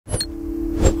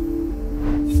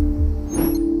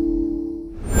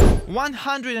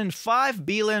105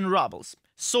 billion rubles.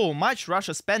 So much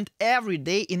Russia spent every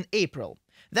day in April.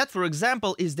 That, for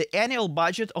example, is the annual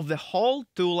budget of the whole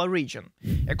Tula region.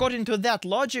 According to that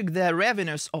logic, the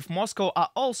revenues of Moscow are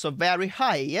also very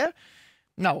high, yeah?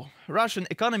 No, Russian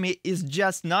economy is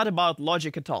just not about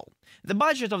logic at all. The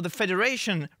budget of the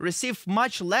Federation received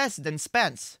much less than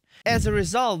spends. As a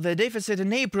result, the deficit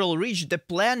in April reached the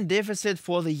planned deficit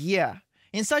for the year.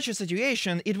 In such a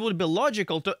situation, it would be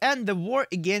logical to end the war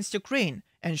against Ukraine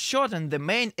and shorten the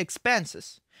main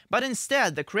expenses. But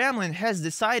instead, the Kremlin has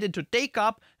decided to take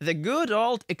up the good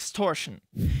old extortion.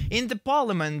 In the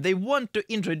parliament, they want to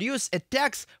introduce a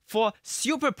tax for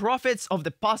super profits of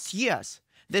the past years.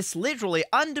 This literally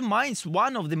undermines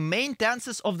one of the main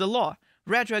tenets of the law –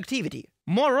 retroactivity.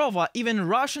 Moreover, even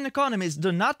Russian economists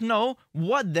do not know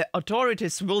what the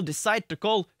authorities will decide to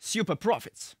call super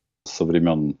profits.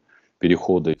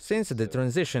 Since the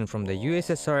transition from the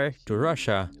USSR to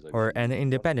Russia, or an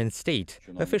independent state,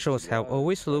 officials have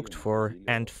always looked for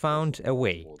and found a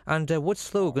way, under what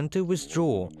slogan to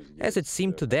withdraw, as it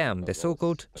seemed to them, the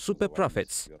so-called super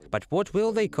profits. But what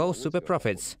will they call super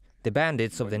profits? The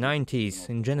bandits of the 90s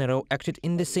in general acted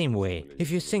in the same way.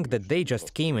 If you think that they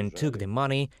just came and took the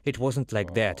money, it wasn't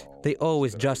like that. They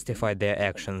always justified their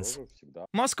actions.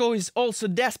 Moscow is also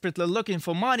desperately looking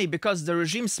for money because the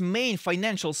regime's main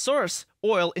financial source,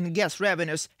 oil and gas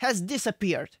revenues, has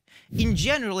disappeared. In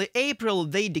January, April,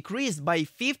 they decreased by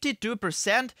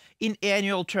 52% in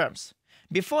annual terms.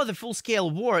 Before the full-scale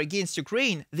war against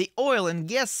Ukraine, the oil and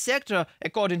gas sector,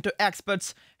 according to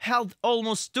experts, held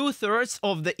almost two-thirds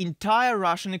of the entire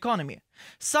Russian economy.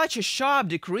 Such a sharp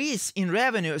decrease in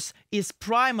revenues is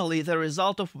primarily the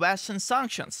result of Western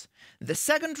sanctions. The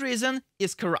second reason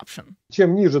is corruption.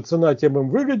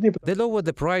 The lower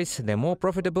the price, the more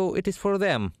profitable it is for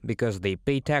them, because they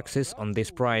pay taxes on this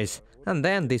price. And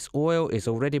then this oil is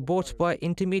already bought by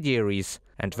intermediaries.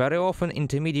 And very often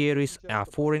intermediaries are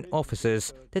foreign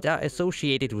officers that are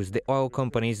associated with the oil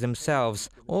companies themselves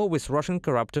or with Russian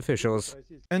corrupt officials.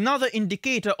 Another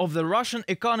indicator of the Russian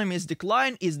economy's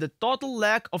decline is the total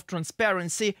lack of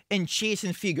transparency and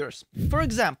chasing figures. For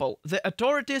example, the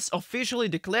authorities officially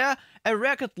declare a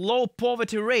record low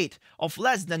poverty rate of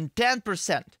less than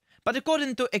 10%. But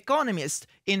according to economists,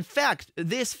 in fact,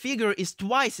 this figure is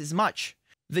twice as much.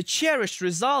 The cherished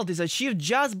result is achieved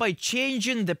just by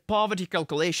changing the poverty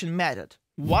calculation method.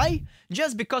 Why?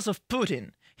 Just because of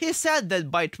Putin. He said that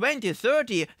by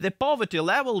 2030 the poverty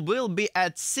level will be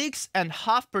at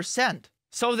 6.5%.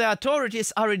 So the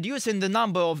authorities are reducing the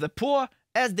number of the poor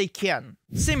as they can.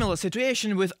 Similar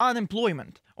situation with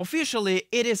unemployment. Officially,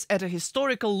 it is at a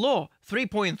historical low,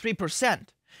 3.3%.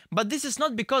 But this is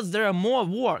not because there are more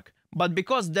work, but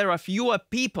because there are fewer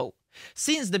people.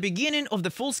 Since the beginning of the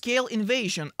full-scale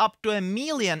invasion, up to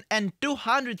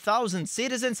 1,200,000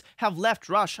 citizens have left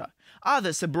Russia,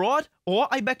 others abroad or,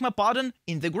 I beg my pardon,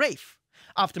 in the grave,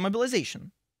 after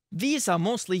mobilization. These are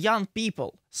mostly young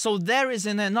people, so there is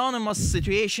an anonymous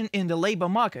situation in the labor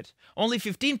market. Only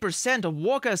 15% of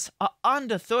workers are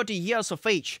under 30 years of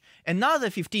age, another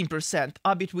 15%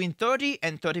 are between 30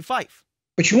 and 35.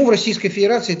 Почему в Российской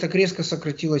Федерации так резко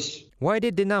сократилось? Why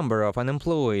did the number of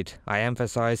unemployed, I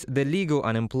emphasize the legal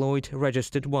unemployed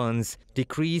registered ones,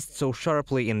 decreased so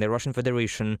sharply in the Russian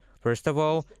Federation? First of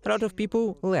all, a lot of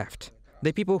people left.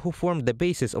 The people who formed the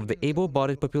basis of the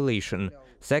able-bodied population.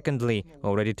 Secondly,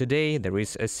 already today there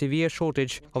is a severe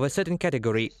shortage of a certain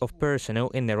category of personnel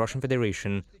in the Russian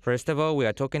Federation. First of all, we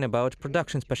are talking about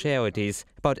production specialities,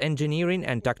 about engineering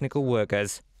and technical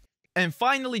workers. And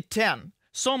finally, 10.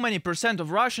 So many percent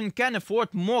of Russians can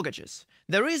afford mortgages.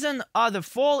 The reason are the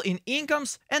fall in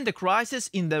incomes and the crisis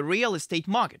in the real estate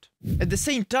market. At the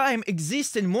same time,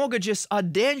 existing mortgages are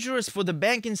dangerous for the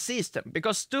banking system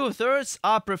because two-thirds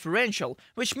are preferential,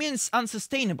 which means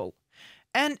unsustainable.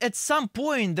 And at some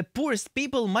point, the poorest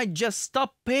people might just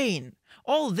stop paying.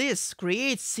 All this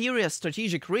creates serious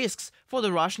strategic risks for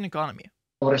the Russian economy.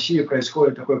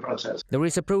 There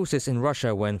is a process in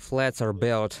Russia when flats are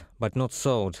built, but not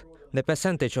sold. The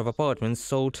percentage of apartments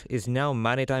sold is now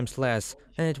many times less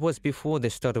than it was before the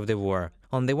start of the war.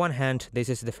 On the one hand, this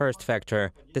is the first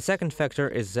factor. The second factor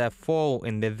is a fall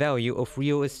in the value of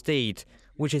real estate,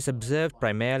 which is observed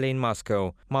primarily in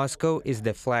Moscow. Moscow is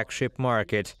the flagship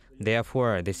market.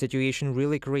 Therefore, the situation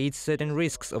really creates certain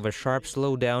risks of a sharp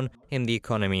slowdown in the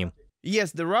economy.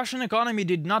 Yes, the Russian economy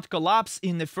did not collapse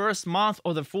in the first month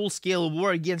of the full-scale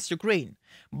war against Ukraine.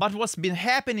 But what's been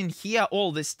happening here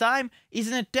all this time is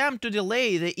an attempt to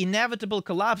delay the inevitable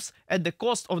collapse at the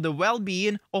cost of the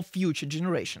well-being of future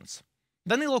generations.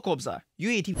 Danilo Kobza,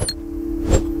 UATV.